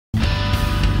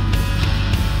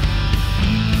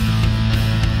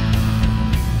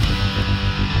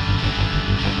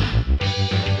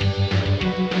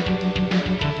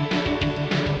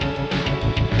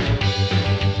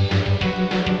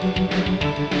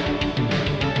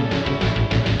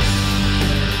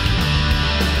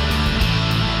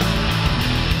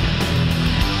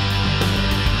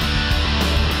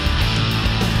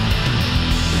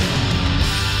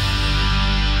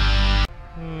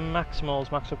Maximals,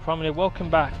 Maximal Primal. Welcome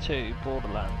back to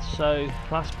Borderlands. So,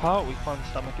 last part we finally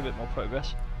start making a bit more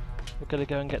progress. We're going to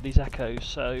go and get these echoes,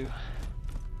 so...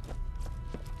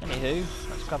 Anywho,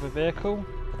 let's grab a vehicle.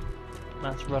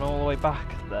 Let's run all the way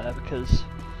back there because...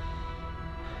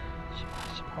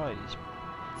 Surprise.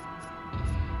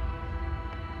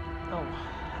 Oh,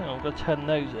 hang on, I'm going to turn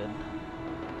those in.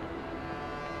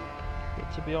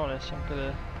 But to be honest, I'm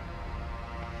going to...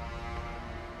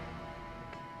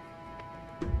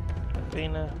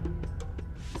 Athena,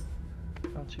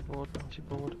 bouncy board,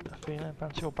 Athena,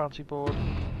 bouncy board.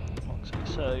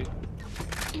 So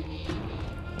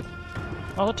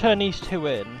I'll turn these two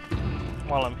in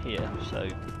while I'm here. So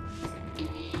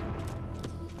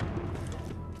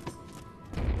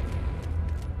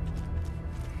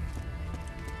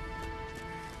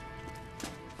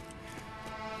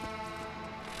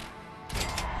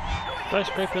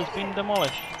skyscraper has been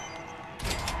demolished.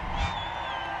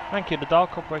 Thank you, the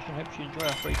Dark Corporation hopes you enjoy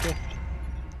our free gift.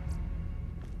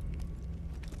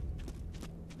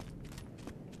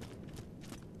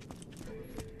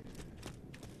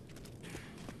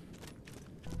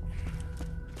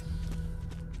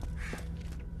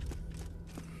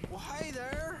 Well, hey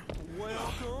there!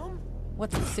 Welcome!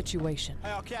 What's the situation? Hey,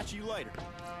 I'll catch you later.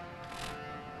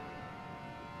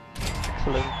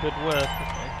 Excellent, good work.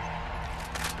 Okay.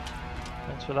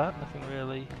 Thanks for that, nothing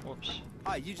really... Whoops.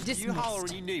 Hey, you holler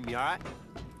when you need me, alright?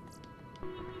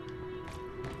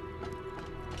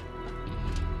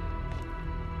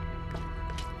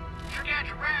 Forget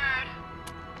your ride.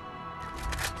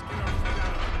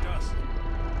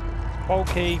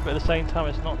 Bulky, but at the same time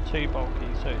it's not too bulky,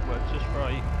 so it works just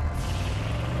right.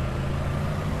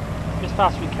 As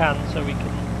fast as we can, so we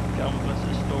can get on with the rest of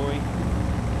the story.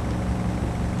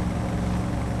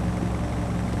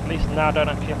 At least now I don't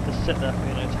actually have to sit there for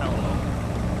who knows how long.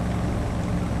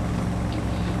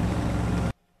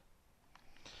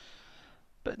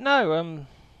 But no,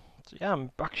 so yeah,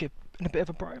 I'm actually in a bit of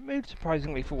a bright mood,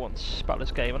 surprisingly, for once about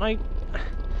this game, and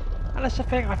that's the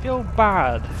thing, I feel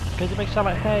bad, because it makes it sound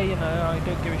like, hey, you know, I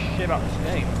don't give a shit about this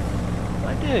game.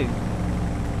 I do.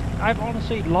 I've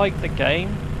honestly liked the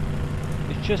game.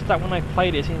 It's just that when I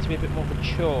played it, it seems to be a bit more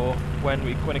mature when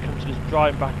it comes to just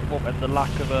driving back and forth and the lack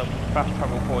of fast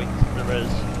travel points that there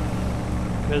is.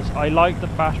 Because I like the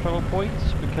fast travel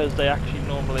points because they actually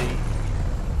normally...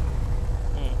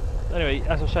 Anyway,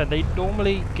 as I said, they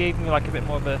normally gave me like a bit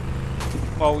more of a...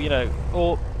 Well, you know,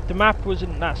 or the map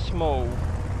wasn't that small.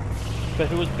 But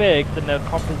if it was big, then they'll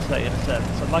compensate in a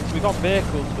sense. And like, we got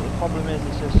vehicles, but the problem is,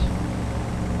 it's just...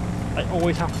 I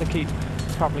always have to keep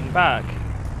travelling back.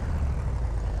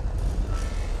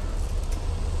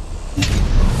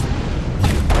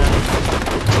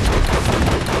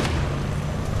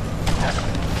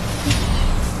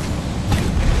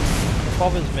 It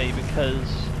bothers me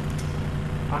because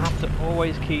I have to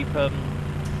always keep, you know,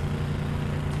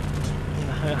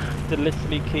 I have to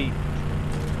literally keep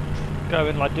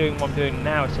going, like doing what I'm doing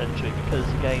now essentially, because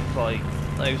the game's like,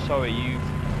 no, sorry, you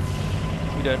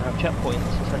don't have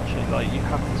checkpoints essentially, like you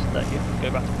have to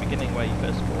go back to the beginning where you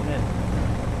first spawn in.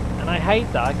 And I hate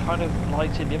that. I kind of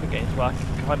liked it in the other games where I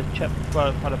can kind of check,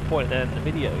 well, kind of point there in the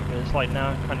video, but it's like now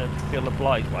I kind of feel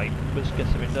obliged, like, let's get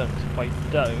something done, because if I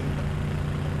don't,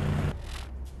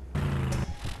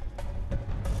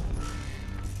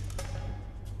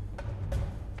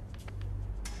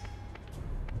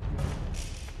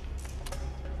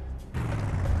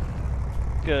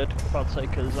 good, for God's sake,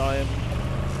 because I'm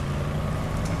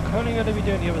only going to be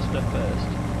doing the other stuff first.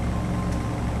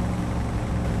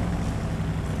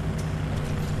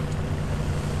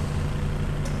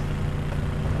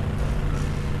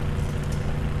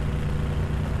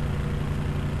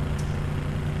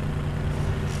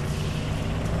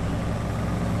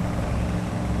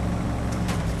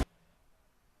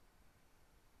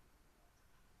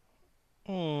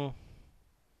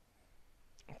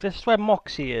 This is where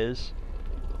Moxie is.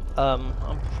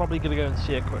 I'm probably going to go and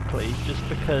see her quickly, just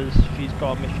because she's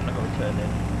got a mission I've got to turn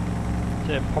in.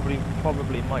 So it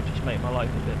probably might just make my life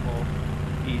a bit more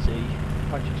easy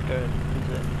if I just go and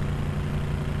visit.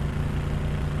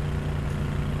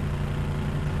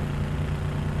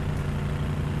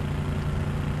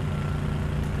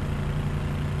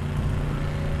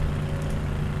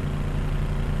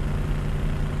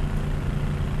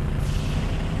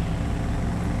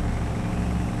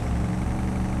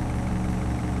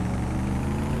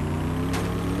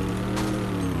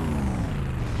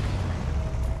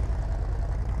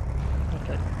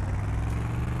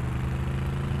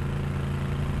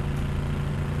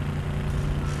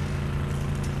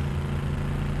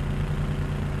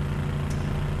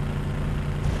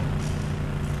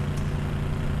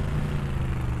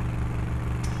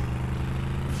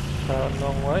 a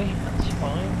long way, that's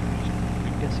fine. I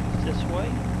guess it's this way.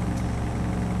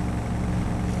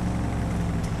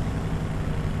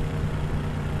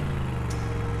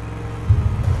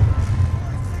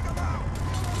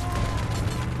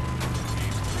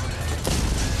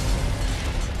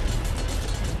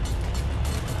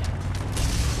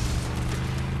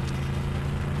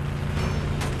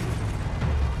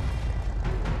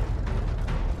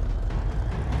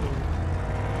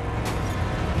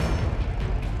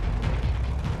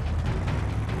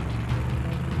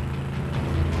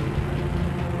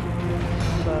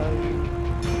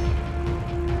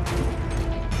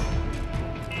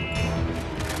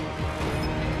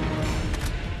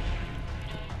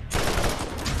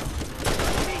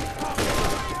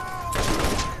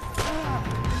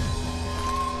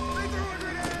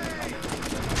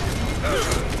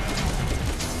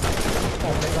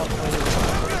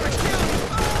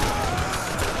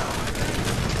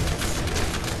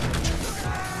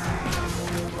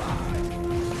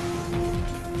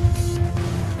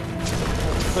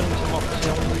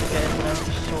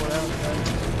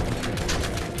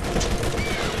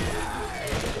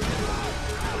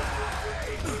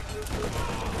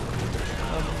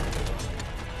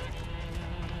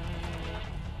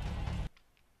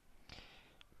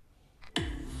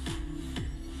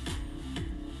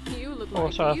 Oh,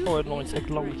 sorry, I thought it'd normally take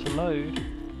longer to load.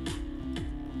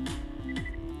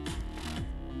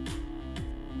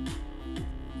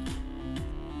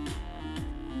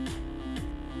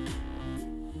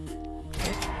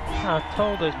 I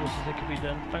told those bosses it could be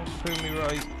done. Thanks for proving me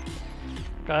right.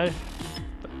 Okay,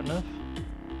 fair enough.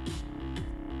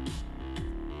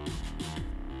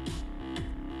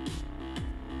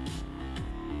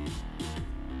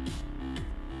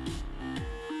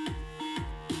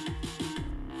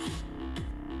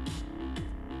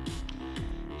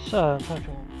 So, I'm trying to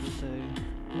think what to do.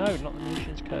 No, not the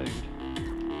munitions code.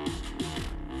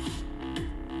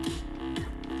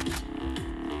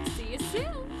 See you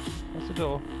soon. That's the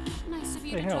door. Nice of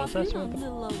you Hey, to hang on, drop is that in, something?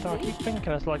 little old I lady. keep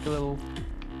thinking it's like a little.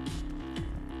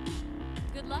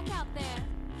 Good luck out there.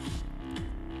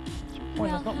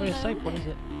 Point, that's not really a hello safe one, is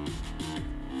there. it?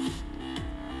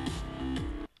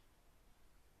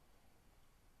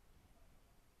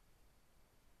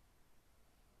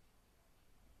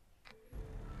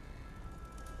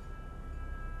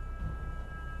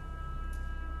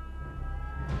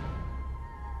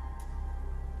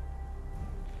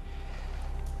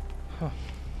 Huh.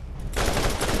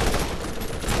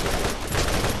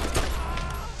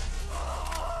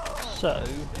 So,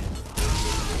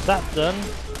 that done.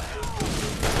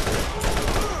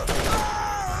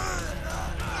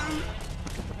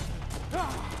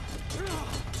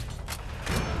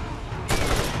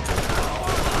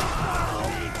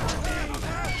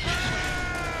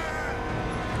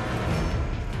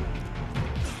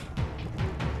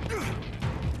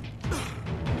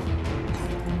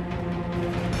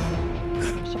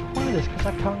 What's the point of this? Because I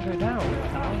can't go down.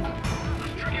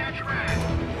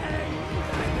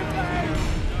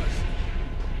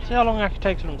 See how long it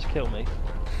takes for them to kill me.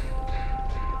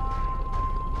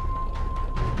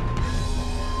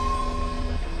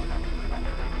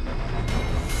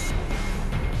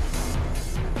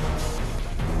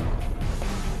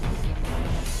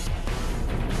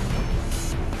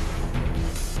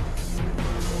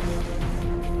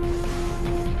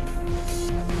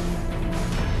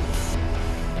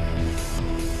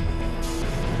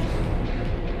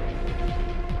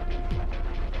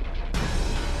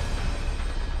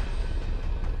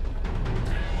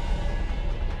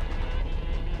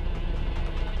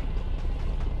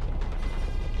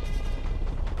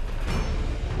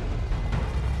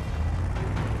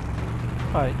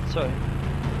 Right, so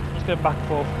let's go back and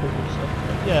forth because of stuff.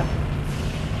 But yeah.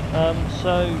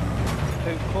 So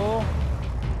code 4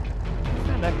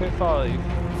 and echo 5.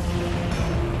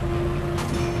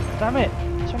 Damn it!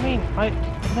 That's what I mean. I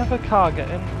never car get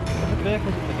in other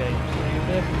vehicles in the game. So your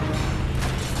vehicle doesn't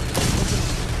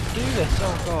do this.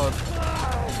 Oh god.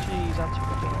 Jeez, that's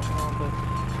fucking normal.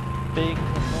 Being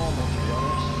normal to be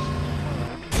honest.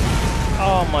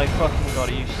 Oh my fucking god,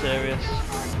 are you serious?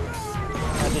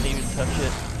 I didn't even touch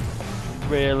it.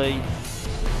 Really?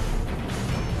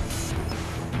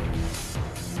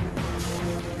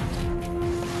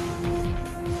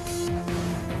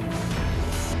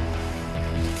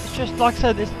 It's just, like I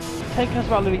said, it's taken us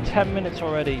about literally 10 minutes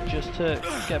already just to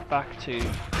get back to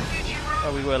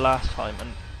where we were last time.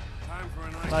 And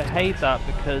I hate that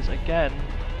because, again,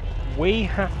 we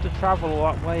have to travel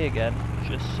all that way again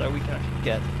just so we can actually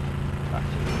get back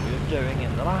to what we were doing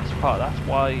in the last part. That's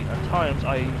why at times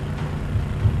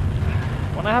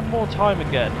when I have more time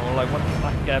again, or like when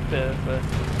I can get a bit of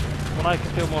when I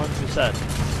can feel more 100%,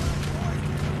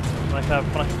 when I can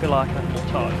feel like I have more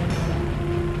time,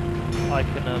 I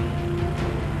can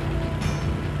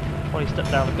probably step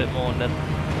down a bit more and then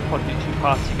probably do 2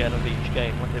 parts again of each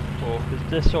game like I did before. Because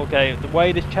this sort of game, the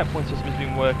way this checkpoint system has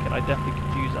been working, I definitely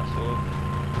could use that sort of.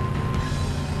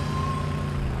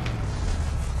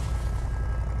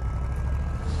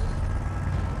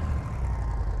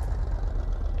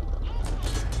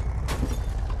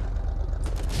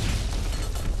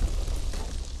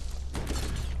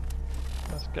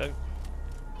 Let's go.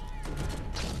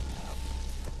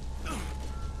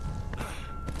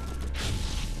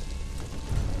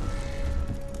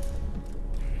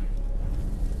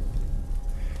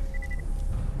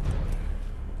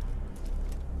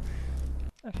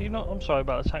 Actually, no, I'm sorry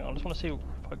about this. Hang on, I just want to see what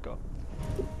I got.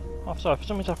 Oh, sorry, for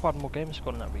some reason I've had more gamer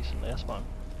score than that recently. That's fine.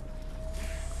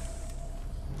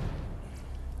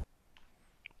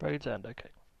 Braid's End, okay.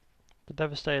 The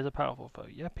Devastator is a powerful foe.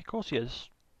 Yep, of course he is.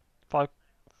 Five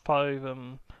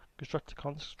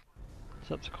Constructicons,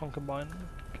 Decepticon combine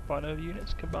over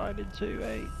units combined into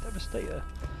a Devastator.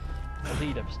 Or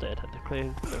the Devastator, technically.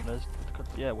 Known as,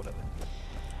 yeah, whatever.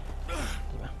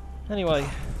 Anyway.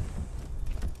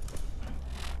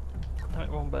 Damn it,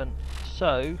 wrong button.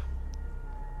 So,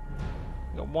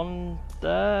 we got one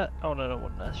there. Oh no,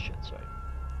 one there. Shit, sorry.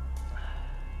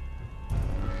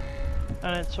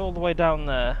 And it's all the way down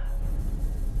there.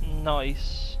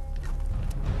 Nice.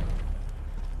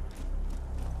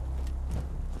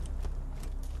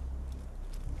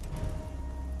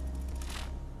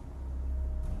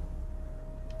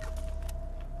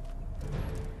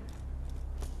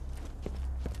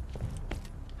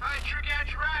 Hi, trick out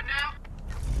your ride now.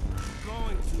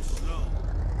 Going too slow.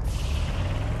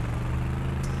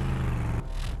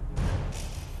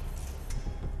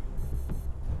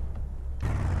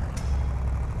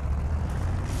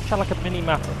 It's kind of like a mini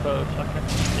map of both, so I can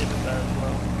see it there as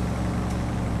well.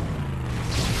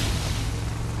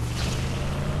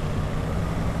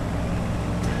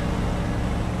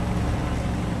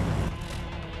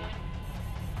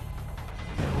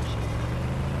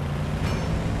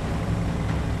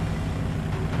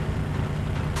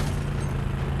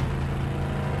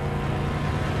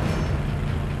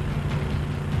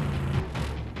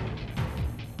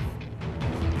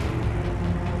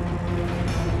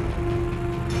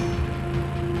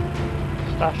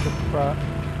 Stash of crap.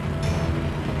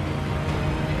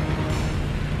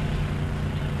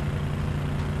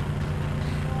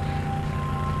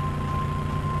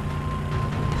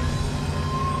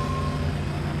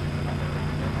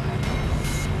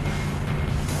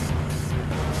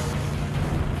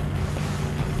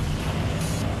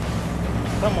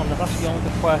 Come on, that's actually on the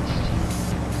quest.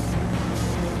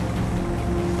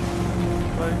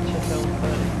 Road to Hill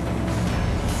 30.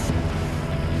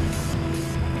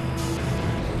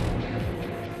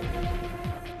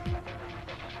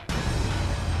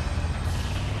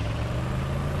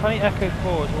 Tiny Echo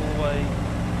 4 is all the way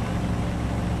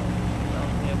down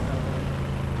here.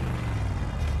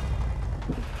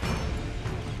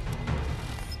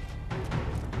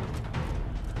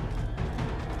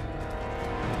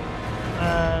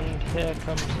 And here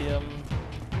comes the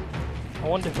I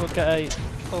wonder if we'll get a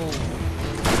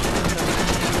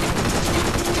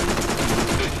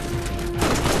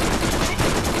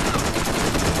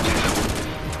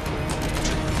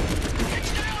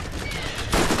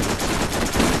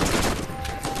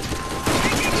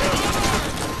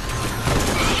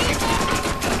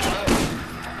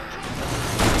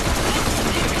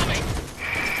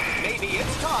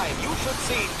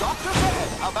See Dr. Bed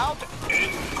about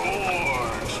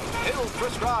Engorge. He'll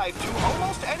prescribe to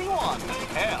almost anyone.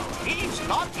 Hell, he's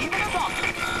not even a doctor.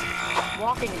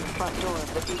 Walking in the front door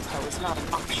of the depot is not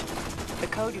an option. The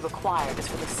code you've acquired is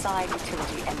for the side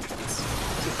utility entrance.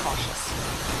 Be cautious.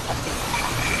 A big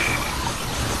trap.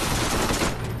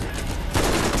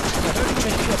 I don't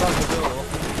even know about the door.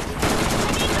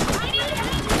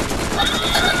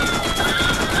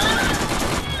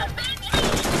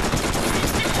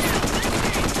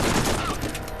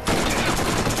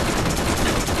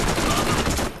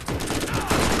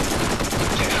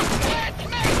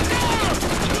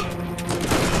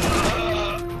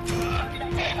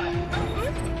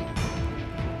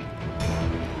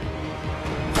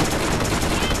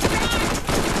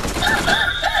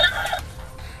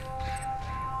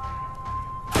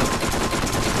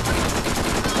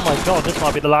 Oh my god, this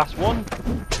might be the last one.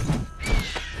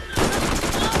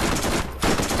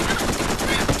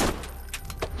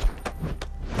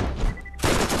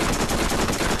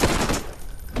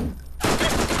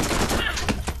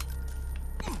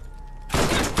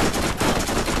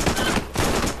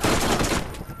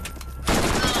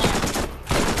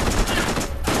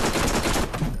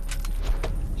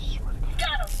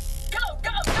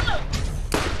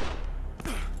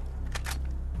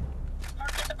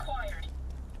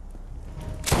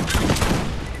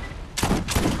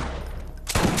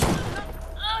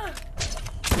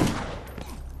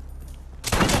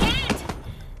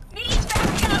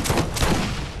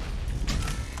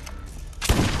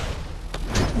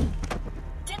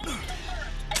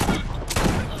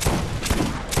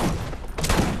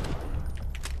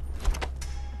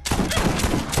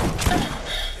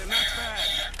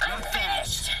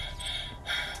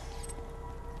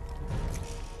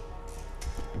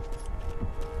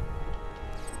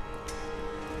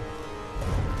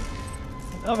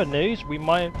 Other news, we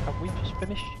might have we just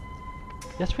finished?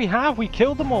 Yes, we have. We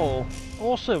killed them all.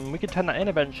 Awesome. We could turn that in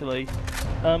eventually.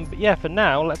 But yeah, for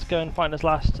now, let's go and find this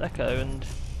last echo, and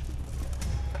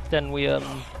then we'll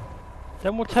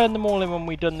turn them all in when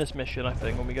we've done this mission. I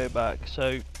think when we go back.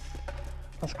 So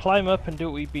let's climb up and do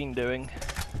what we've been doing.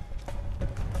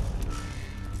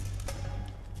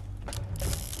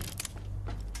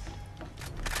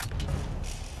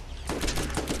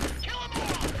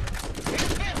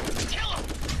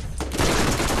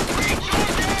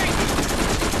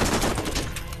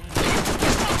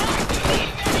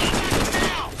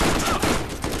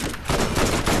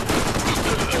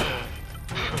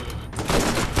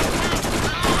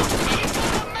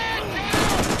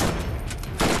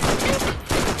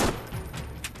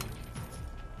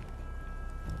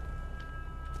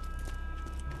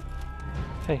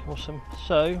 Okay, awesome.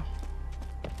 So,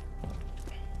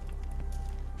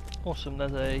 awesome.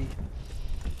 There's a.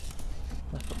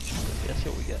 Let's see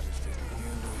what we get.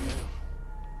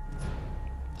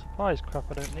 Supplies crap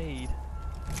I don't need.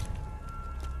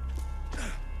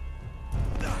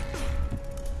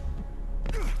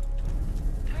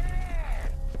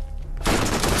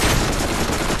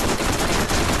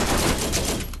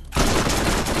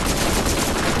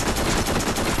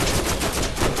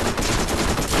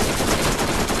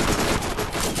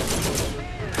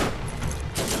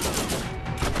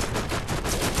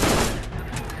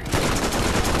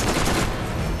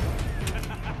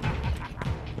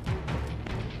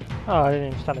 Oh, I didn't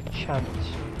even stand a chance.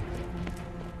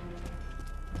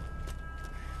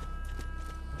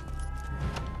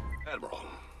 Admiral,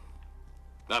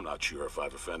 I'm not sure if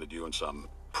I've offended you in some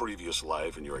previous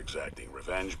life and you're exacting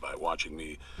revenge by watching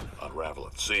me unravel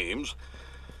at the seams.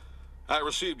 I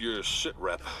received your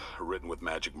sit-rep written with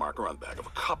magic marker on the back of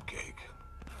a cupcake.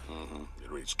 It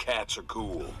reads, "Cats are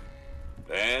cool."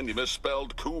 And you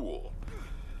misspelled cool.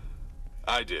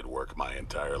 I did work my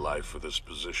entire life for this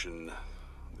position.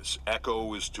 This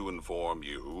echo is to inform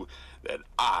you that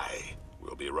I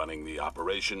will be running the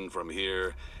operation from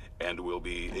here and will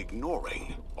be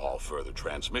ignoring all further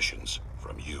transmissions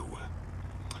from you.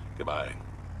 Goodbye.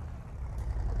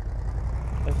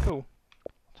 Okay, cool.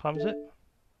 What time is it?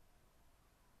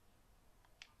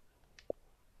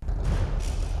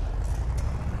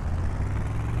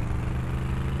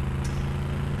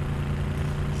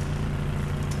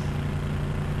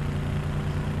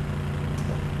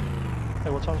 Hey,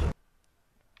 what time is it?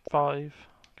 5.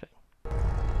 Okay.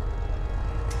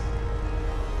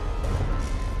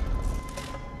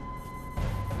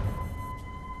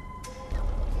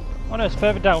 Oh no, it's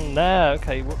further down there.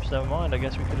 Okay, whoops, never mind. I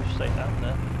guess we could have stayed down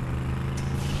there.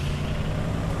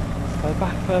 Go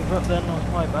back further up then, that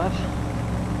was my bad.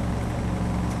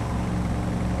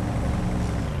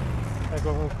 I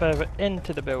go further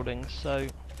into the building, so...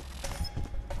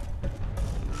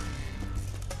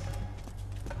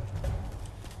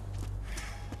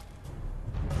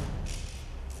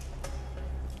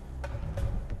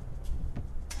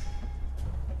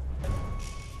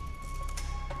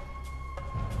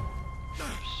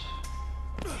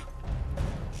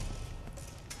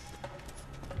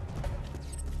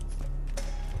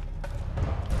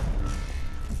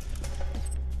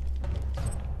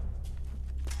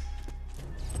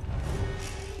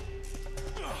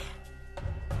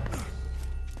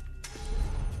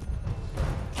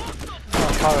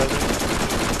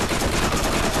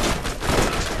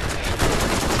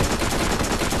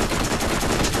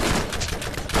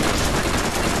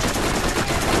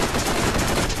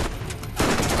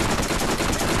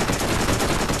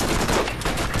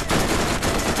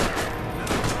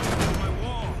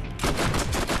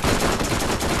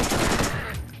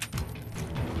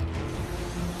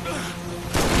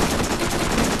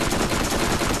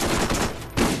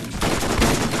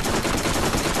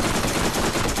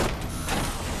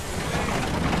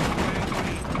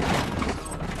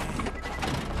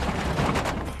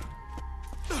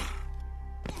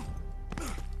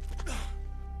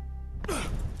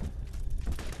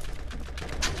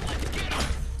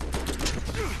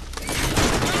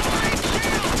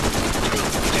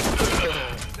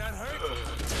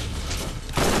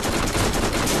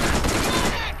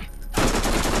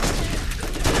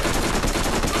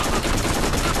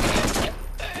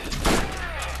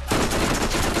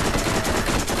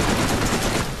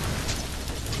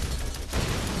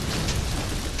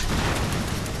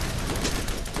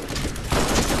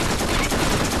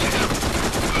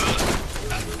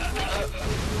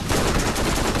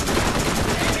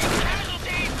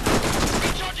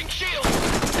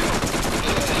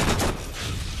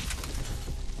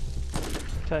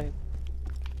 Okay.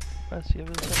 Let's see if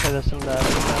there's... Okay, there's some there.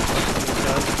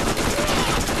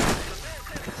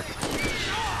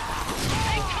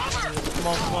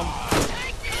 on, come on.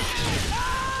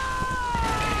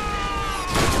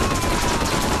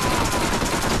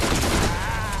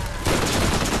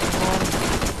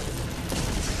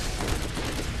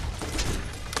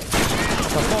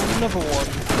 I've got another one.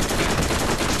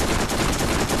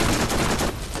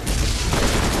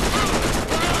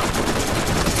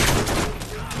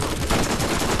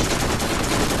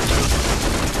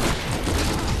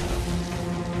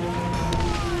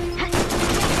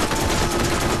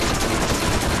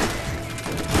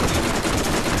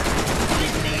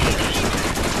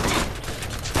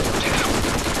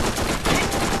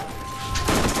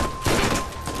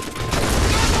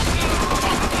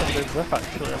 Rough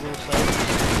actually, I will say.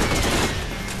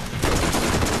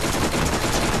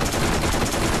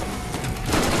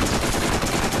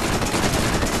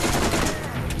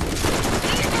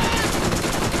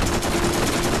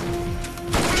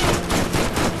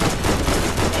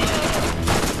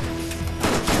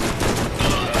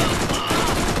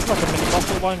 It's like a mini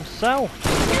boss all by himself.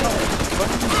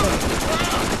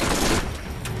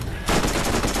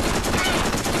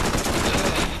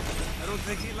 I don't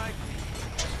think he liked me.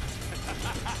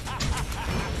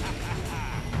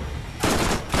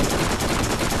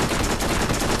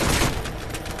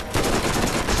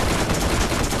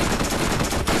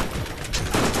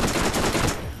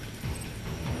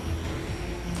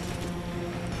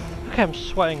 Okay, I'm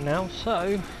sweating now,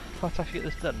 so let's actually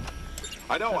get this done.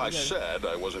 I know I said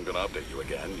I wasn't going to update you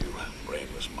again, you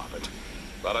brainless muppet.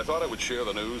 But I thought I would share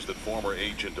the news that former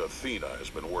Agent Athena has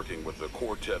been working with the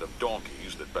quartet of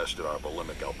donkeys that bested our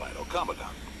bulimic albino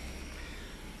commandant.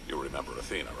 You remember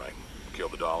Athena, right?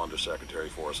 Killed the doll under Secretary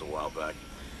for us a while back.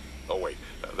 Oh wait,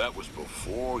 that was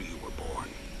before you were born.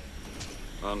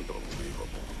 Unbelievable.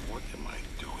 What am I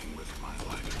doing with my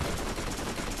life?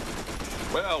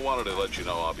 Well, wanted to let you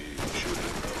know I'll be shooting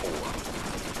a whole lot.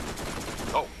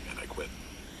 Oh, and I quit.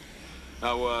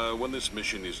 Now, when this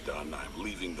mission is done, I'm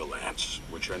leaving the Lance,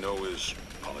 which I know is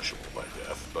punishable by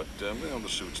death, but, well, the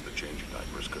suits that change your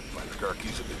diapers couldn't find their car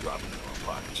keys if they dropped in their own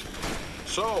pockets.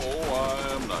 So,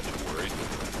 I'm not too worried.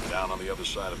 Down on the other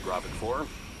side of Graphic 4. In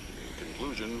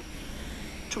conclusion,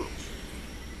 toodles.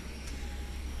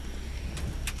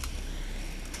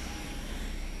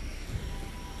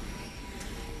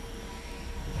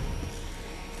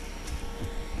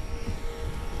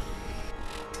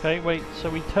 Okay, wait, so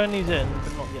we turn these in,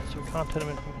 but not yet, so we can't turn them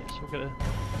in from here, so we're gonna...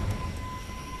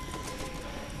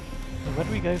 So where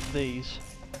do we go for these?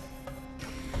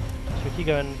 So we keep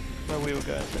going where we were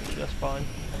going, essentially, that's fine.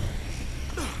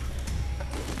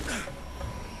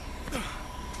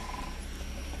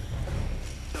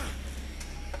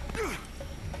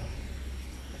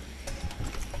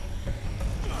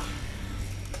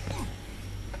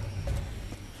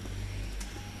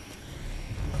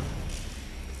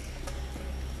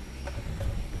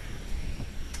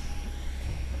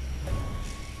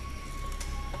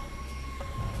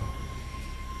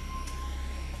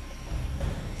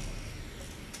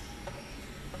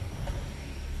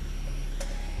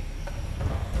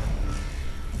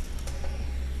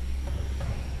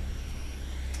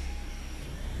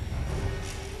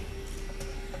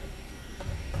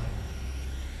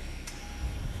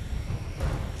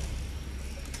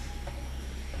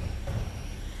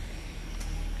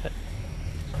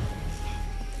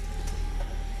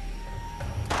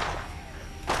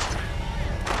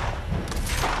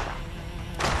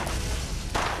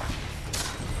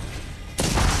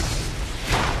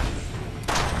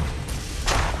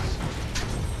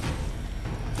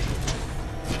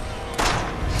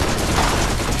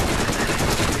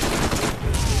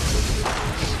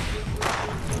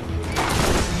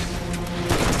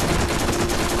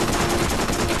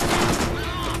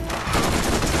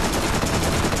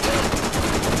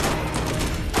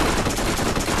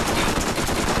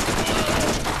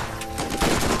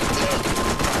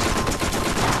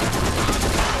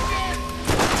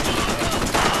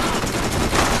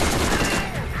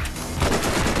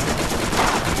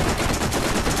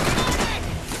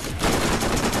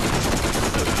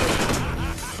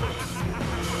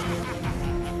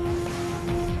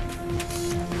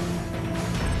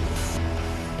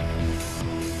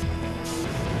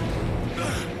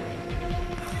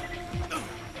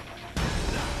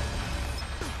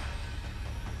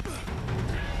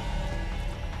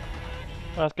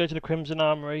 Let's go to the Crimson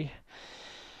Armory.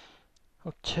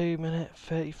 Oh, 2 minute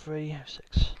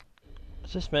 33:06.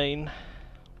 Does this mean?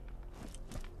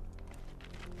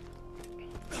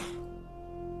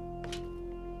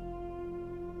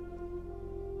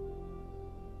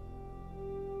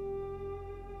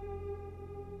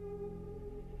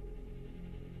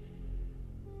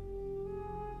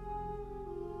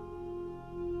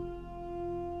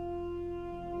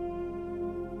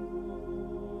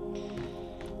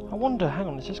 I wonder, hang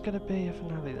on, is this going to be a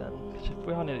finale then? Because if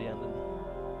we are near the end, then...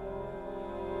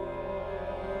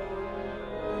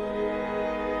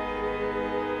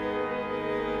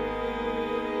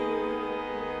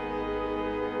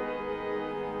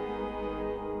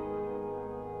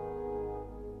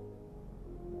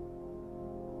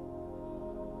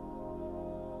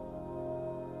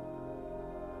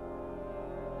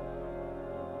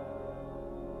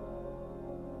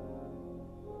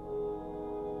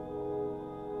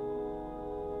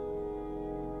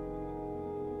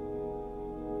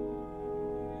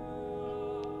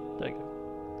 There you go.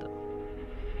 Done.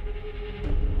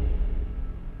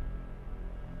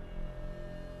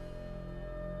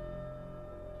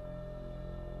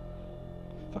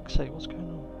 Fuck's sake, what's going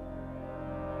on?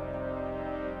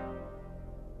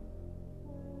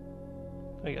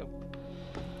 There you go.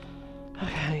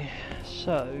 Okay,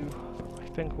 so I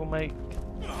think we'll make.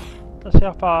 Let's see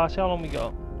how long we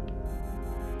got.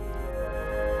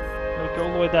 We'll go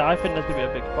all the way there. I think there's gonna be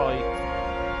a big fight.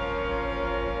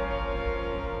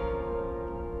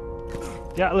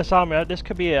 The Atlas Army, this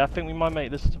could be it. I think we might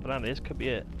make this to finale. This could be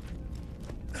it.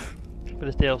 For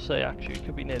this DLC, actually, it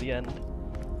could be near the end.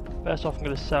 First off, I'm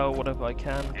going to sell whatever I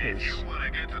can, If you because want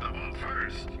to get to the vault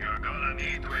first, you're gonna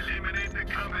need to eliminate the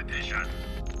competition.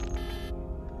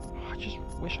 I just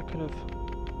wish I could have.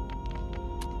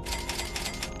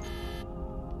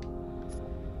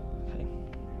 Okay.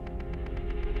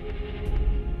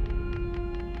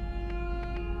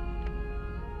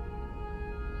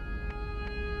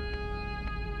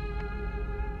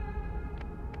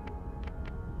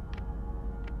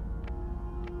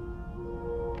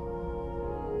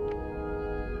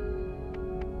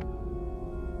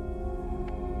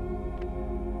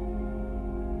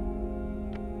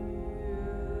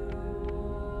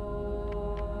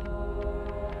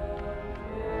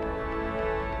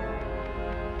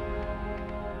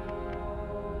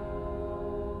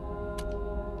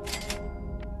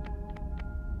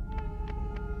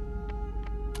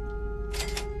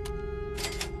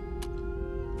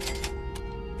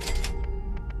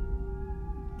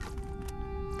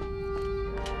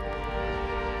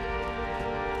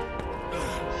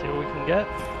 See what we can get.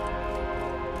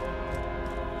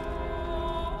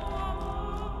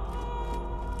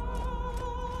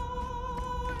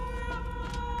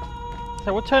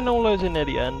 So we'll turn all those in near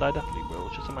the end. I definitely will.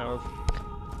 It's just a matter of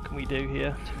what can we do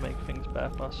here to make things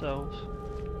better for ourselves.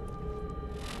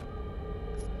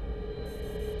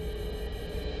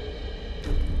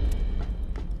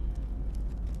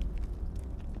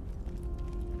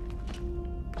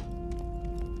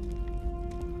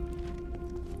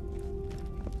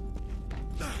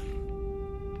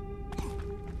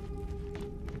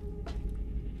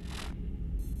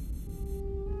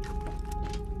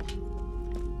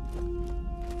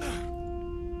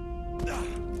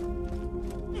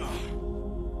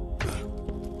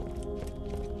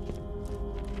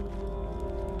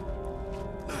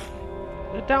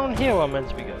 They're down here where I'm meant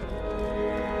to be going.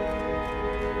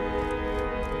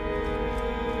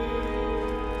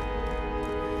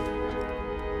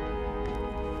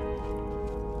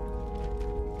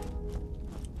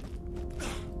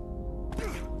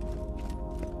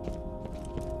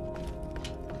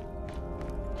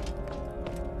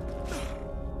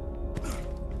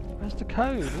 Where's the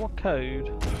code? What code?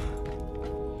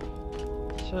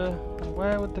 So,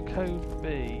 where would the code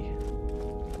be?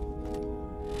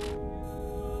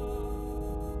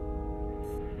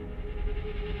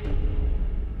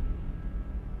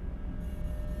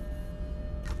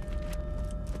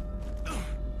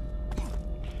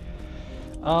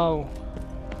 Oh.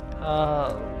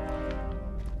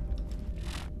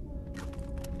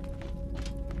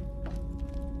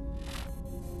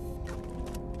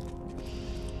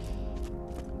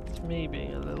 It's me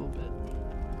being a little bit.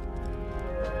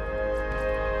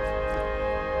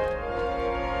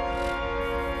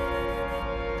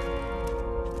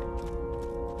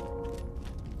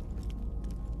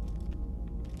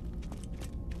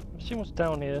 Let's see what's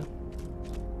down here.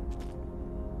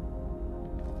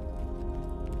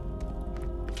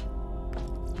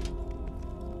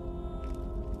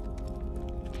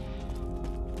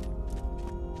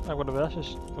 Oh, whatever, let's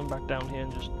just run back down here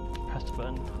and just press the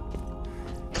button.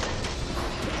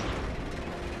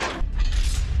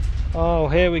 Oh,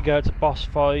 here we go, it's a boss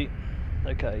fight.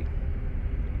 Okay.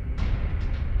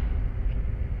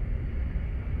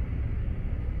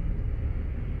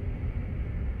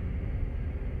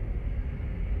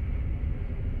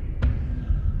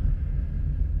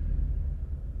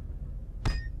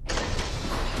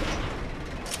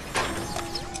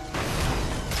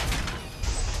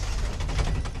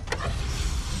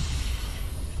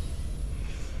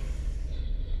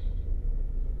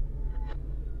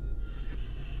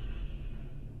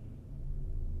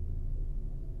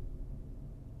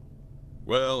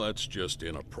 Well, that's just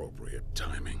inappropriate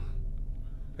timing.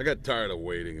 I got tired of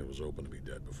waiting. It was open to be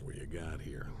dead before you got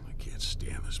here. I can't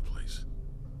stand this place.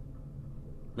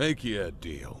 Make you a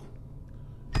deal.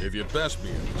 If you best me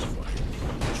in this fight,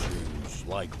 which seems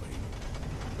likely,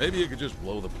 maybe you could just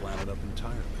blow the planet up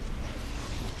entirely.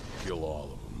 Kill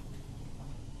all of them.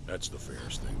 That's the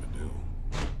fairest thing to do.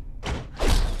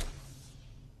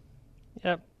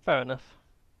 Yeah, fair enough.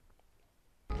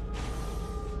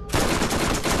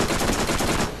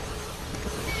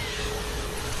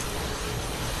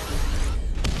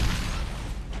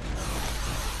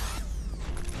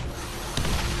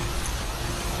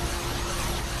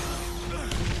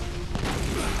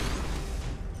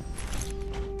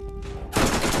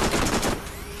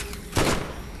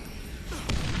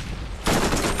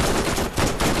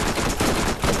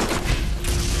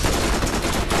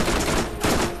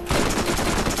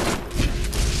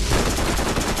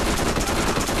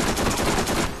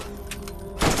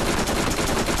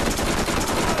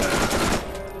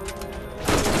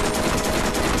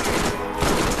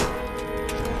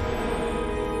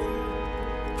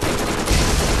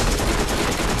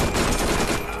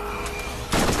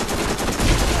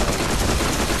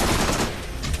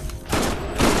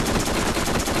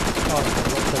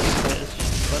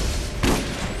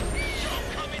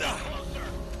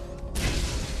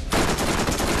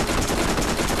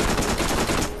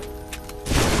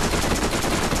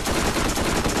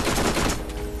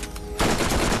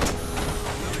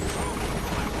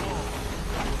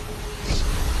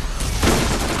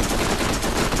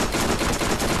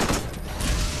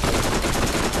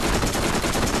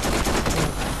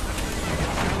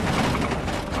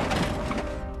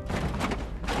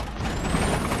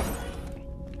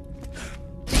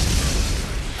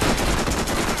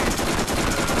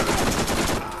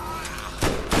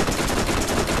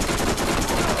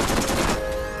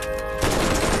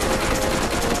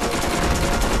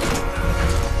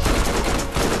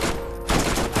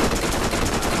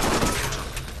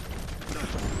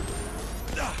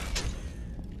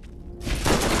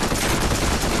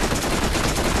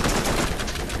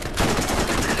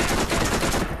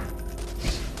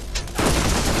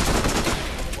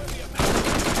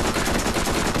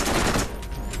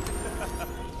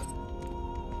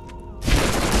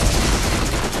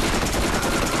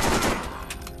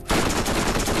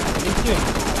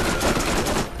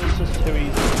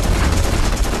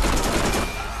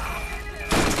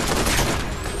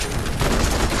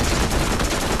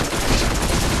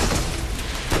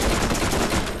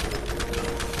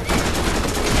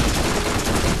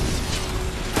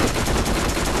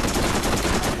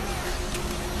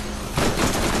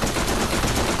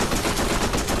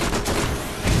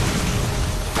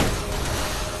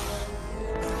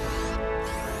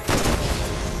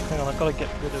 Gotta get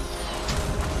rid of.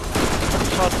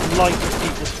 I'd like to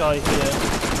keep this guy here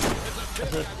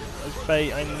as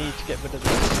bait. I need to get rid of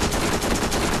this.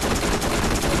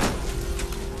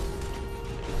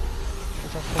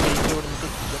 That's probably building a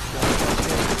good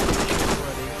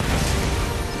already.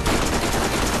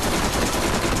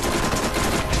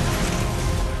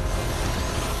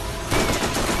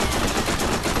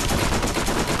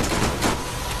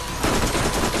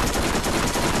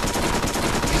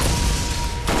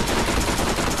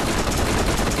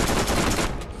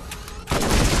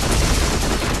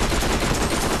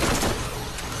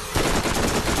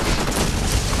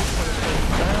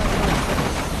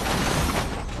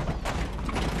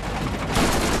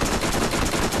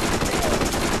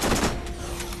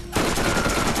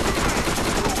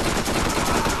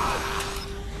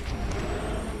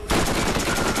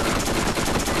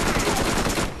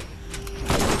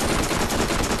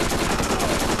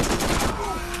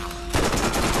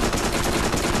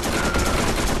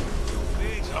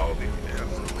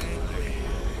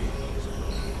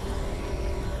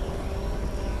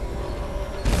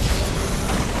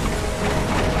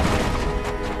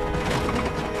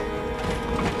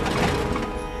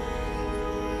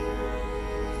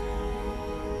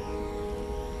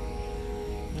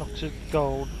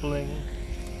 Gold bling.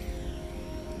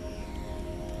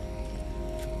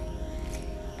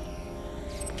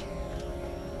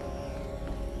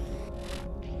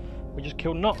 We just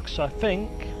killed Nox, so I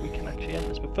think we can actually end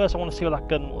this. But first I want to see what that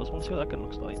gun was. I want to see what that gun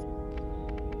looks like.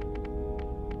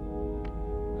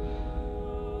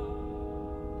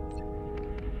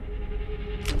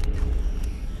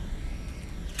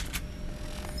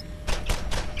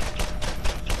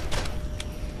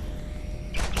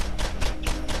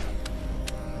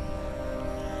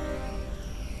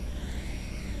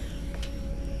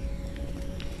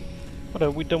 What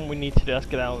have we done we need to do? Let's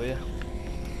get out of here.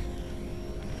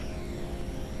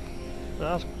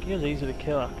 He was easy to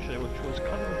kill actually, which was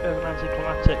kind of a bit of an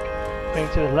anticlimactic thing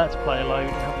to the Let's Play alone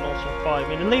and have an awesome fight. I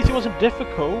mean, at least it wasn't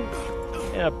difficult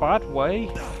in a bad way,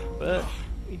 but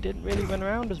he didn't really run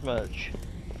around as much.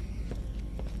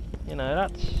 You know,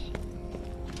 that's...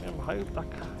 I'm hoping... That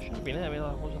shouldn't have been it, I mean,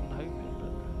 I wasn't hoping,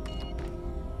 but...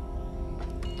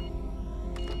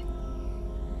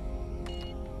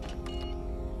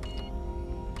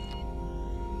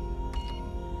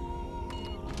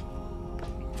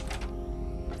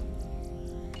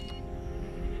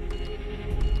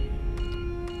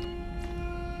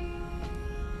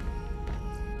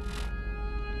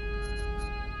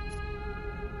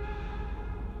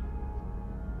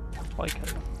 Psycho.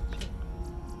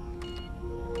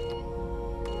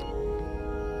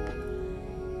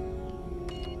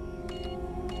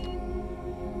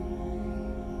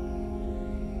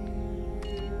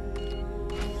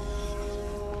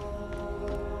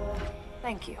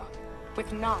 Thank you.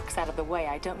 With Knox out of the way,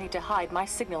 I don't need to hide my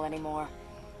signal anymore.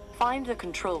 Find the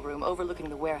control room overlooking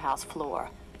the warehouse floor.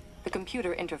 The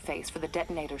computer interface for the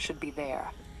detonator should be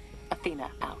there.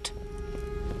 Athena out.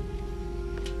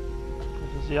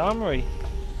 This is the armory.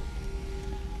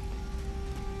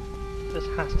 This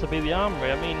has to be the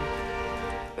armory, I mean...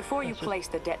 Before you place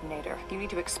the detonator, you need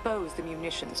to expose the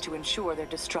munitions to ensure their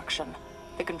destruction.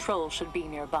 The control should be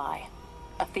nearby.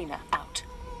 Athena out.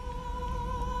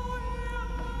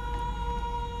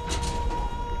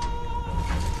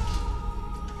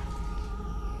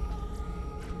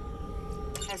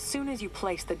 As soon as you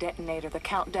place the detonator, the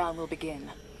countdown will begin.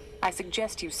 I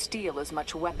suggest you steal as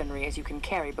much weaponry as you can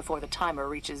carry before the timer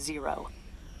reaches 0.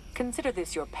 Consider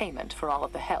this your payment for all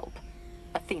of the help.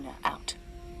 Athena out.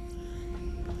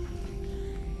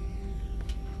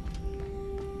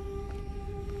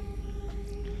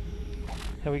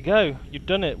 Here we go. You've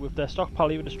done it. With their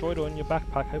stockpile either destroyed or in your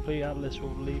backpack, hopefully Atlas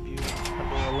will leave you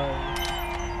alone.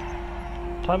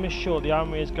 Time is short. The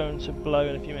armory is going to blow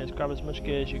in a few minutes. Grab as much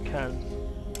gear as you can.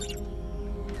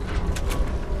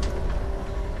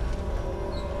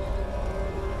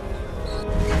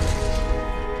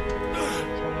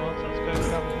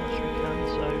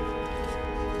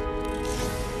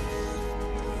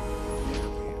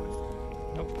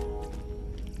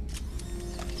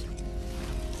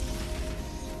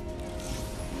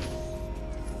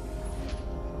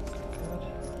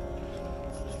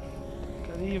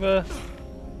 Either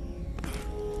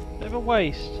bit of a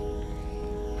waste.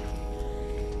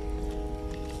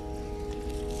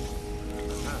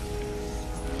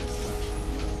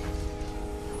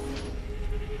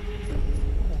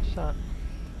 What's that?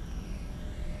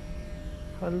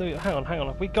 Hallelujah. Hang on,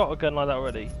 have we got a gun like that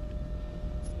already?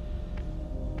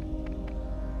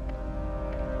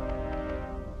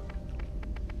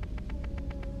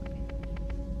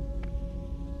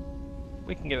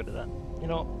 We can get rid of that. You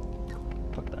know what?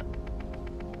 Fuck that.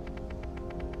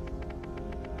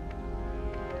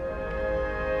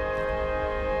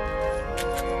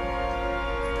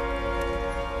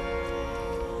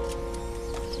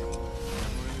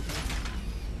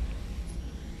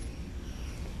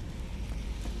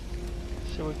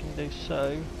 So we can do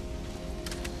so.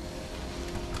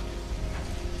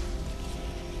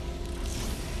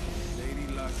 Lady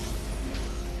Luck.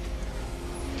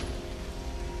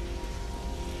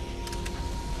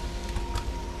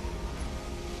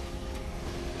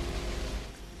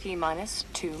 T-minus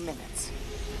 2 minutes.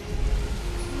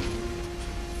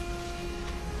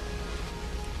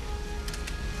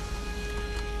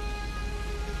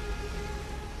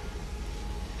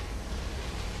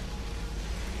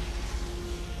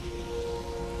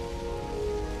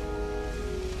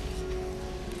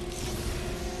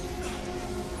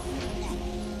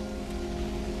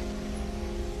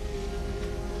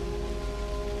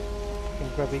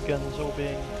 And grubby guns all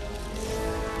being...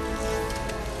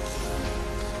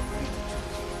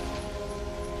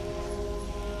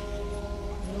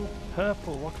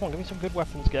 Purple, well, come on, give me some good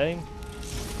weapons, game.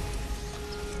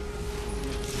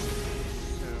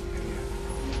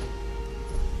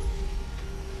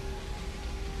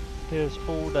 Here's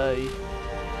all day.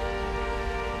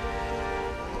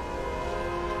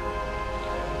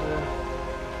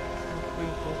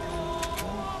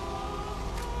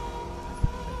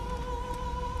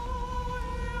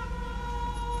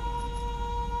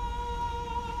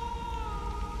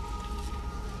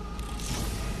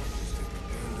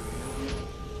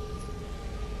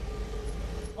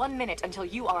 One minute until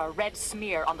you are a red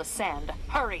smear on the sand.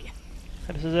 Hurry!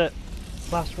 And this is it.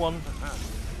 Last one.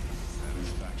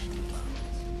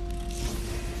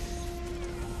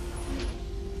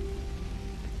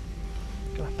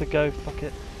 Gonna have to go, fuck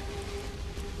it.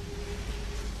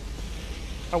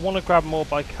 I want to grab more,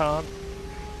 but I can't.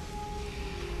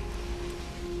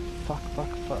 Fuck, fuck,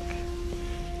 fuck.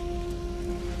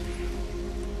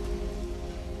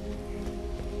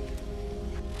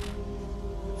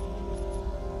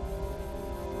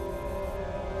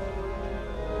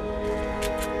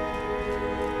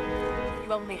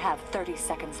 You only have 30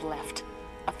 seconds left.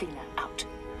 Athena out.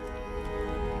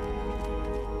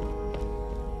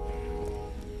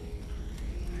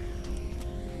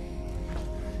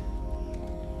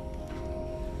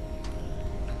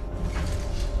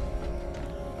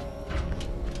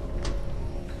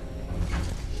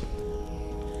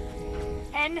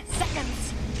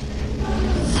 Seconds.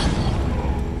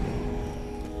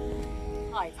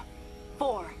 5,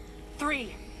 4,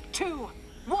 3, 2,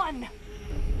 1.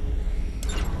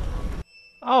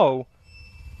 Oh.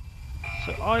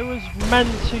 So I was meant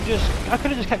to just... I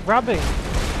could have just kept grabbing.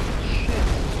 Shit.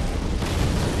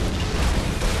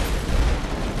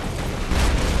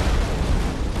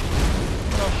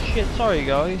 Oh shit, sorry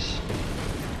guys.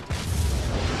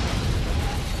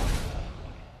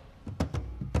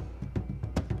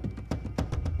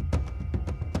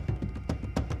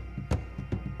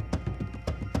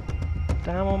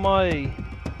 Damn on my...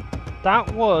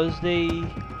 That was the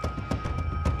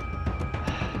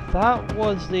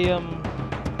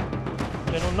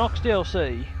General Knox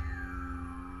DLC.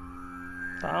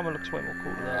 That armor looks way more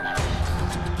cool than that.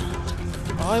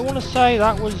 I want to say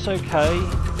that was okay.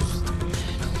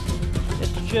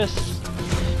 It's just...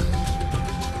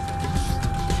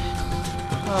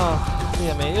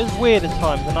 yeah, I mean, it was weird at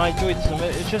times and I enjoyed some of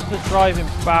it. It's just the driving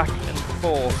back and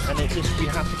forth, and it just, we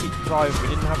had to keep driving, we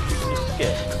didn't have to just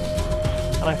skip.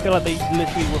 And I feel like they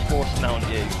literally were forcing that on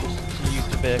you, just to use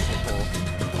the vehicle for.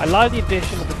 I like the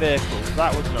addition of the vehicles,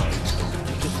 that was nice.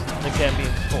 It's just, again,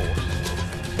 being forced.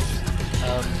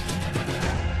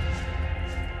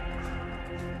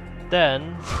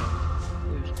 Then,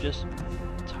 it was just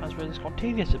times where it's got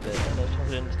tedious a bit, and I was trying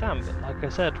to understand, but like I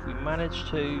said, we managed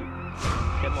to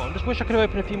get more. I just wish I could have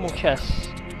opened a few more chests.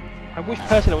 I wish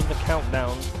personally there wasn't a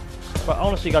countdown, but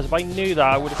honestly guys, if I knew that,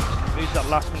 I would have used that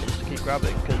last minute just to keep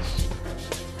grabbing, because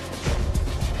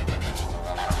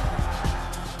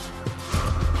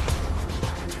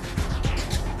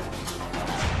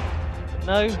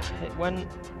no, it went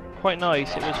quite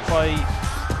nice. It was quite,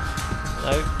 you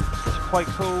know, it was quite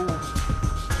cool.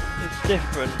 It's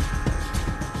different.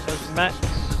 There's mechs.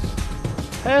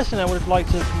 Personally, I would have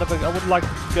liked another. I would have liked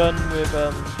a gun with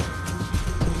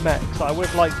some mechs. I would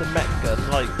have liked a mech gun,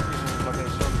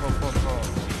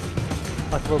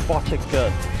 like a robotic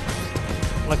gun,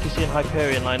 like you see in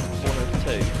Hyperion Line 1 and 2.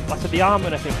 Like I said, the armor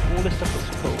and everything, all this stuff looks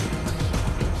cool.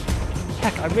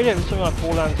 Heck, I really hope something like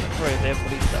Borderlands 3, if they have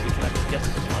released that, we can actually get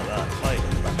something like that, like in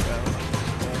the background.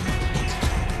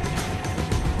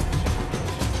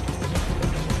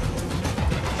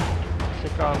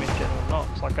 Sick army in General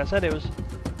Knox. Like I said, it was...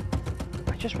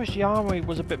 I just wish the armory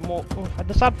was a bit more... And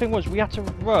the sad thing was, we had to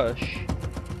rush.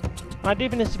 And I do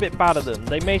think this is a bit bad of them.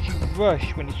 They made you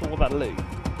rush when you saw all that loot.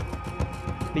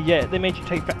 But yeah, they made you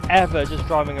take forever just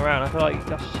driving around. I feel like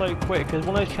that's so quick, because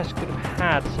one of those chests could have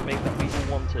had something that we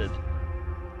all wanted.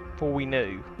 Before we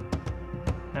knew.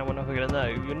 Now we're never going to know.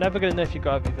 You're never going to know if you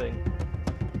got everything.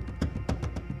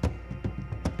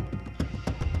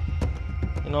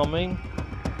 You know what I mean?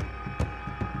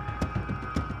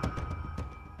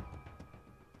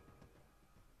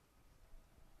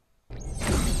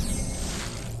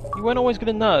 You weren't always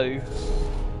going to know.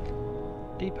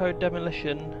 Depot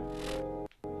demolition.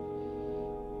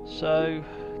 So,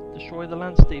 destroy the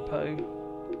Lance Depot.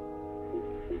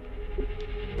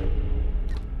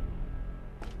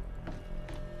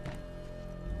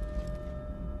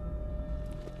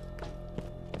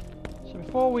 So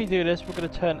before we do this, we're going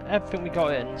to turn everything we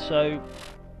got in, so...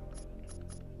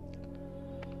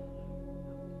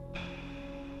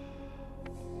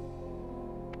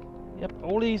 Yep,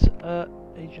 all these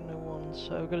Agent 01,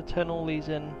 so we're going to turn all these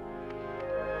in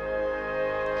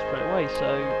straight away,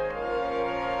 so...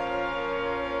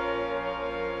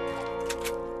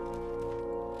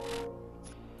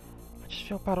 I just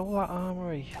feel bad, all that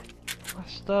armory, all that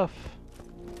stuff.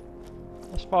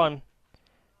 That's fine.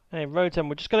 Anyway, road 10,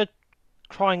 we're just going to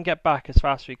try and get back as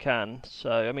fast as we can. So,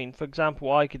 I mean, for example,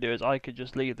 what I could do is I could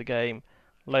just leave the game,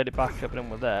 load it back up, and then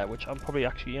we're there, which I'm probably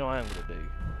actually, you know what I am going to do.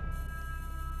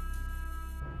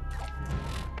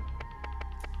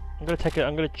 I'm going to take it,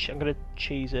 I'm going to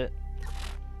cheese it.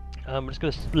 I'm just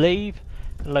going to leave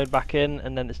and load back in,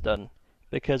 and then it's done.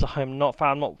 Because I'm not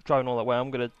driving all that way. I'm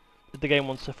going to, if the game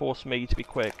wants to force me to be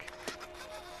quick,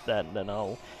 then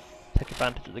I'll take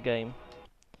advantage of the game.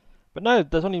 But no,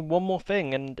 there's only one more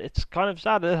thing, and it's kind of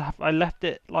sad I left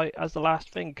it like as the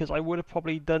last thing, because I would have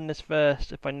probably done this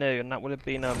first if I knew, and that would have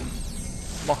been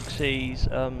Moxie's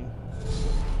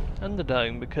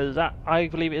Underdome, because that, I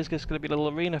believe, it is just going to be a little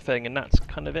arena thing, and that's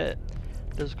kind of it.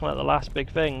 This is kind of the last big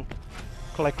thing.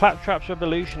 Like Claptrap's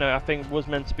Revolutionary, I think was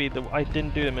meant to be the. I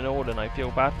didn't do them in order, and I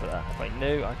feel bad for that. If I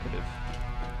knew, I could have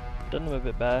done them a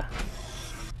bit better.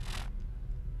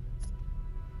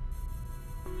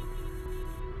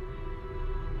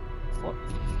 What?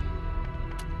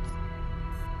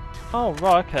 Oh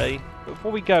right, okay. But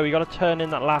before we go, we got to turn in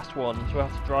that last one, so we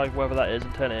have to drive wherever that is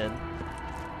and turn it in.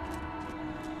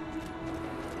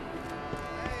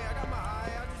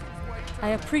 I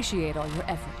appreciate all your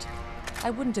effort. I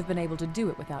wouldn't have been able to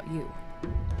do it without you.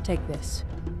 Take this.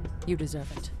 You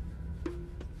deserve it.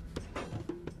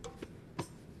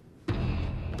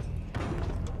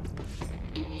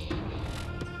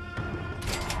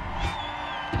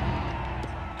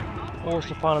 Or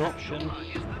the final option.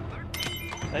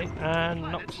 Okay, and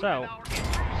knocks out.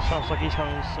 Sounds like he's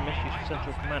having some issues with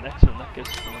Central Command. Excellent, that gives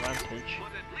us an advantage.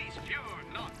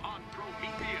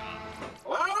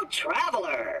 Hello,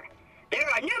 traveler! There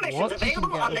are new missions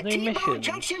available on the T-Bone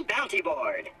Junction Bounty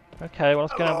Board. Okay, well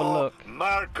let's go and have a look.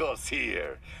 Marcos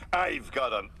here. I've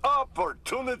got an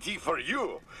opportunity for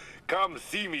you. Come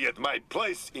see me at my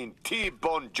place in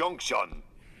T-Bone Junction.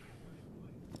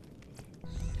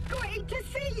 Great to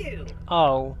see you!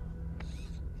 Oh.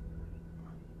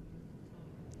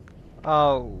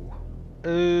 Oh.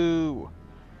 Ooh.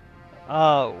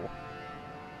 Oh.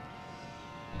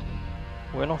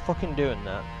 We're not fucking doing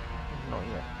that. Not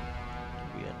yet.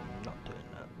 We are not doing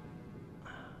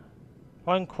that.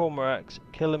 Find Cormorants,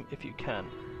 kill him if you can.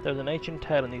 There was an ancient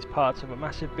tale in these parts of a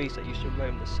massive beast that used to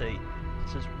roam the sea.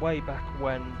 This is way back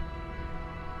when...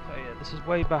 Oh yeah, this is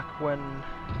way back when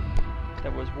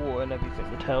there was war and everything.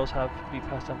 The tales have been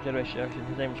passed down from generation to generation.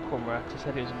 His name was Cormorants. I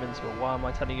said he was invincible. Why am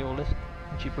I telling you all this?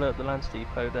 When she blew up the Lance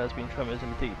Depot, there has been tremors in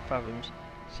the deep fathoms.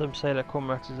 Some say that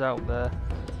Cormorants is out there.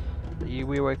 That you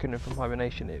reawakened him from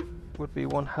hibernation. It would be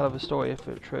one hell of a story if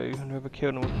it were true, and whoever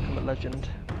killed him would become a legend.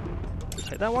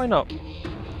 Take that, why not?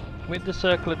 With the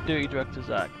Circle of Duty, Director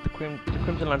Zach, the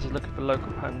Crimson Lance is looking for local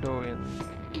Pandorans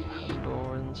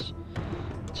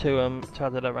to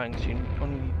add to their ranks.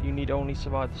 You need only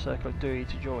survive the Circle of Duty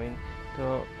to join.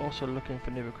 They're also looking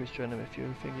for new recruits to join them. If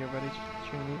you think you're ready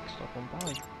to join me, stop on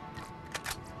by.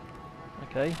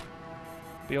 Okay.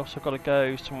 We also got to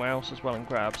go somewhere else as well and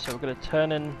grab, so we're going to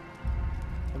turn in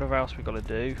whatever else we've got to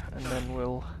do, and then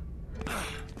we'll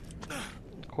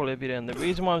call it a video. And the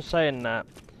reason why I'm saying that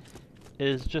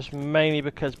is just mainly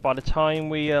because by the time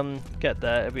we get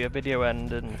there, it'll be a video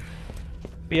end. And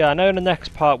but yeah, I know in the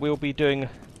next part we'll be doing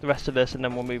the rest of this, and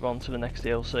then we'll move on to the next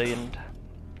DLC. And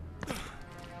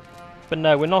but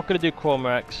no, we're not going to do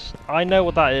Cormorants. I know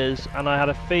what that is, and I had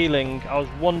a feeling, I was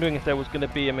wondering if there was going to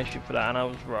be a mission for that, and I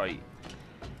was right.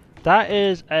 That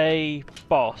is a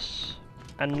boss,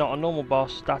 and not a normal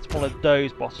boss. That's one of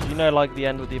those bosses, you know, like the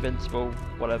end with the invincible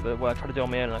whatever, where I tried to do it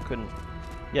on my own and I couldn't.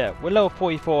 Yeah, we're level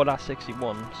 44, that's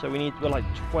 61, so we're like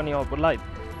 20 odd, we're like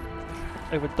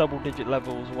over double digit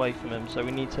levels away from him, so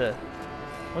we need to,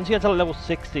 once you get to level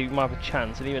 60 we might have a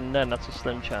chance, and even then that's a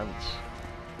slim chance.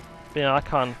 But you know, I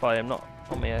can't fight him, not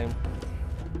on my own.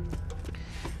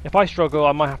 If I struggle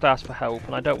I might have to ask for help,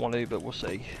 and I don't want to, but we'll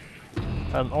see.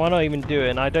 I might not even do it,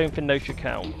 and I don't think those should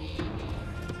count,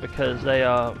 because they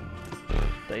are,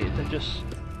 they're just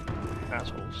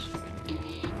assholes,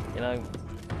 you know.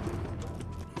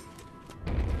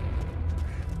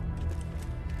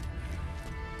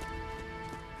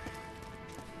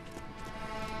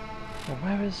 Well,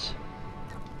 where is?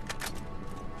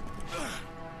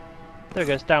 There it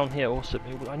goes, down here. Awesome.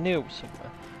 I knew it was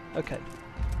somewhere. Okay,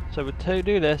 so we'll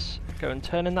do this. Go and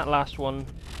turn in that last one.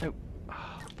 Oh.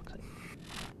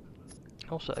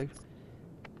 Also,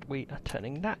 we are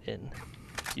turning that in.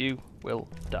 You will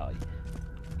die.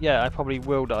 Yeah, I probably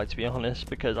will die, to be honest,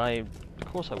 because of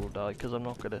course I will die, because I'm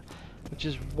not gonna, which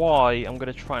is why I'm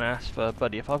gonna try and ask for a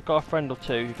buddy. If I've got a friend or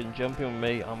two who can jump in with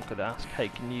me, I'm gonna ask, hey,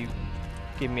 can you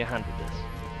give me a hand with this?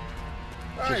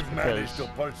 I've managed to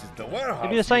purchase the warehouse.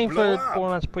 It'd be the same for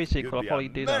Borderlands pre-sequel. I'll probably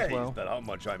do that as well. At how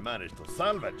much I managed to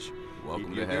salvage.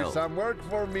 Welcome if you to do hell. some work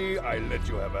for me, I'll let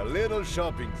you have a little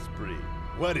shopping spree.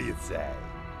 What do you say?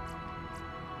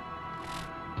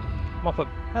 Mop up.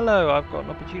 Hello, I've got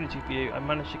an opportunity for you. I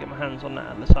managed to get my hands on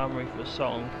that Atlas Armory for a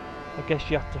song. I guess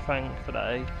you have to thank for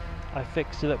that, eh? I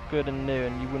fixed it up good and new,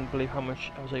 and you wouldn't believe how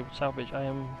much I was able to salvage. I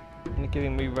am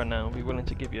giving me a run now. I'll be willing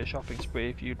to give you a shopping spree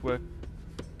if you'd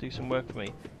do some work for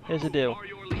me. Here's the deal.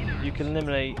 You can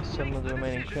eliminate some of the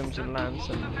remaining Crimson Lance,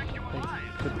 and they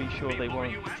could be sure they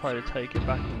won't try to take it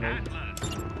back from me.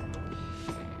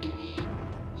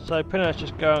 So pretty much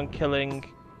just go on killing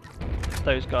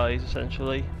those guys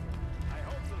essentially.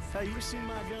 Hey, you seen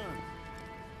my gun?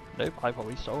 Nope, I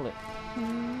probably stole it.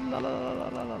 La, la, la, la,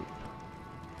 la, la.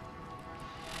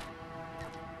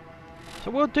 So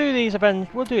we'll do these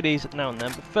now and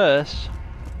then, but first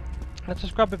let's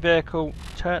just grab a vehicle,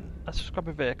 let's just grab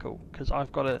a vehicle, because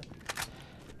I've got a,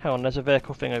 hang on, there's a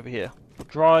vehicle thing over here. We'll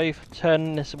drive,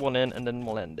 turn this one in, and then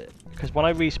we'll end it. Because when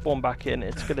I respawn back in,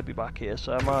 it's going to be back here,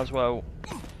 so I might as well,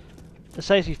 it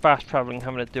saves me fast travelling,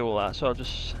 having to do all that, so I'll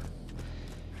just,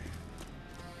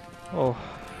 oh,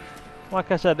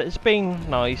 like I said, it's been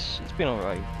nice, it's been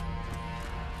alright.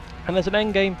 And there's an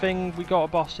end game thing we got a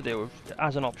boss to deal with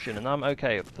as an option, and I'm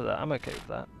okay with that. I'm okay with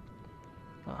that.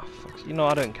 Oh fuck! You know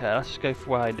I don't care. Let's just go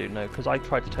for what I do know, because I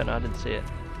tried to turn it, I didn't see it.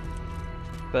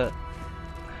 But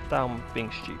I'm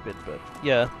being stupid. But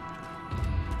yeah,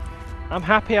 I'm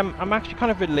happy. I'm actually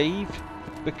kind of relieved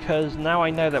because now I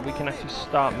know that we can actually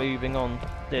start moving on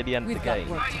near the end of the game.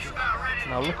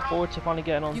 And I look forward to finally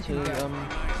getting on to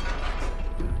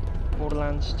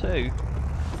Borderlands 2.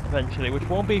 Eventually, which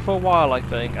won't be for a while, I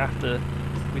think, after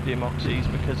we do Moxies,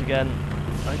 because again,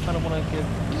 I kind of want to give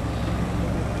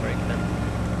a break then.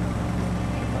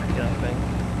 Back in, I think.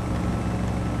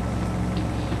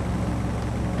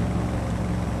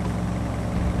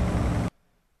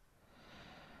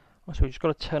 Oh, so we just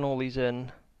got to turn all these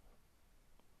in.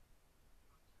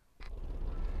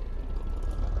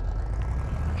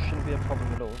 Shouldn't be a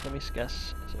problem at all. Let me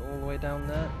guess. Is it all the way down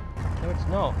there? No, it's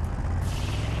not.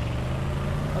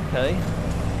 Okay.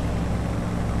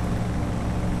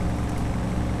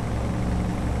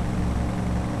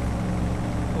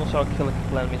 Also, I'll kill a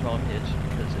couple enemies while I'm here just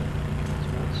because it's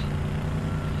towards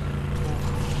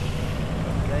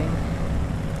game.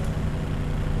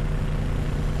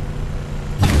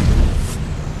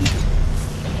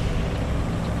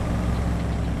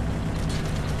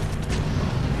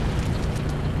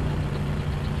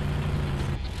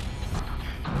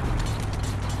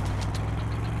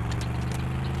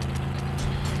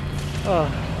 Oh,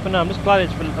 but no, I'm just glad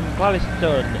it's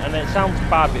done, and it sounds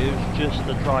bad, but it was just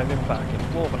the driving back and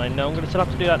forth, and I know I'm going to still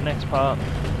have to do that next part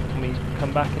when we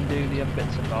come back and do the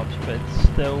bits and bobs, but it's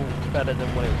still better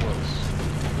than what it was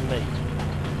for me.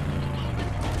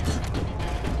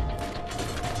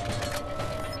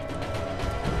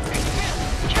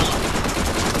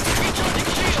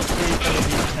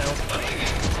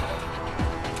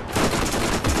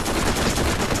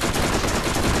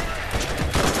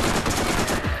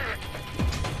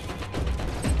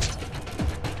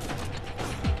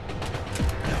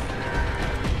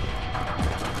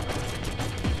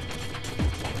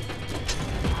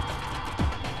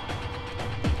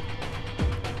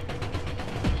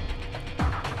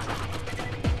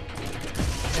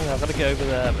 I've got to go over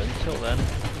there, but until then...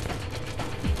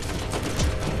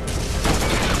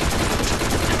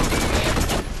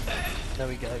 There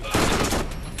we go.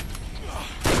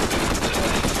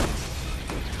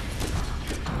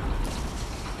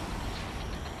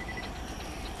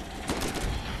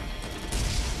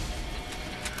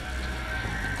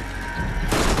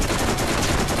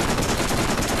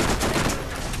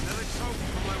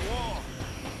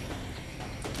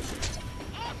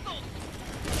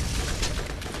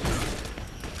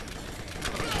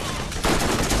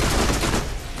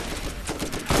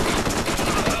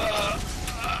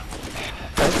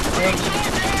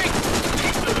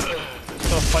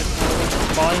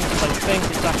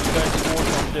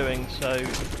 So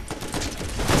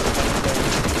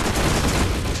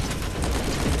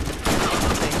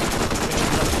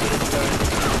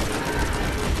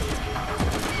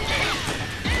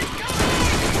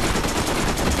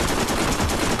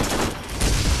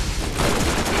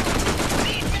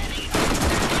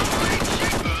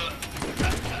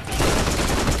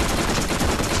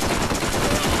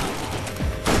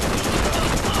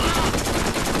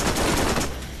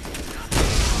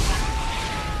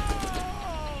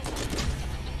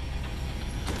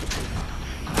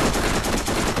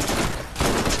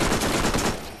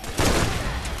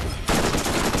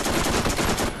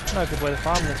no good way to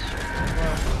farm this as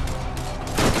well.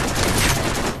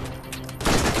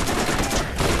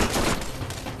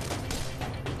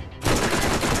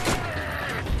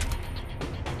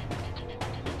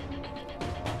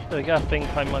 There we go, I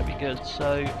think I might be good,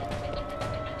 so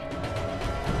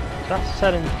that's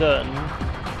said and done.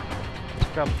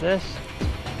 Let's grab this,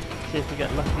 see if we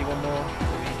get lucky one more.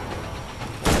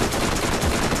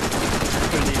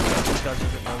 These guys are a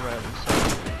bit more rare than so.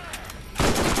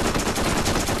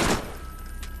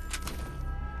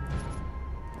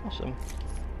 Awesome.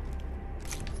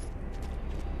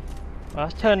 Well,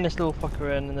 let's turn this little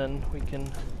fucker in and then we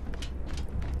can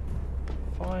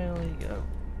finally go.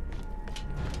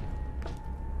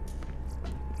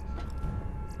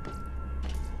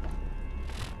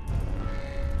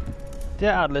 Dear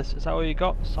Atlas, is that all you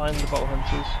got? Sign the Bolt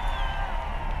Hunters.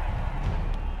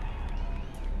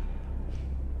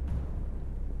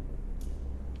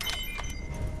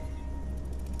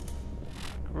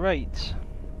 Great.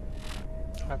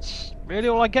 That's really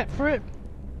all I get for it?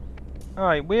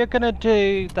 Alright, we're gonna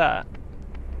do that.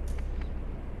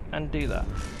 And do that.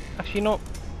 Actually not.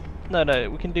 No,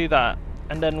 we can do that.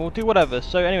 And then we'll do whatever.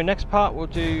 So anyway, next part we'll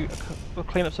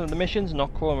clean up some of the missions,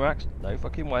 not Cormorants. No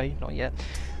fucking way, not yet.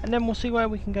 And then we'll see where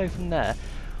we can go from there.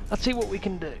 Let's see what we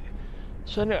can do.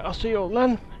 So anyway, I'll see you all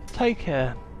then. Take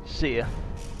care. See ya.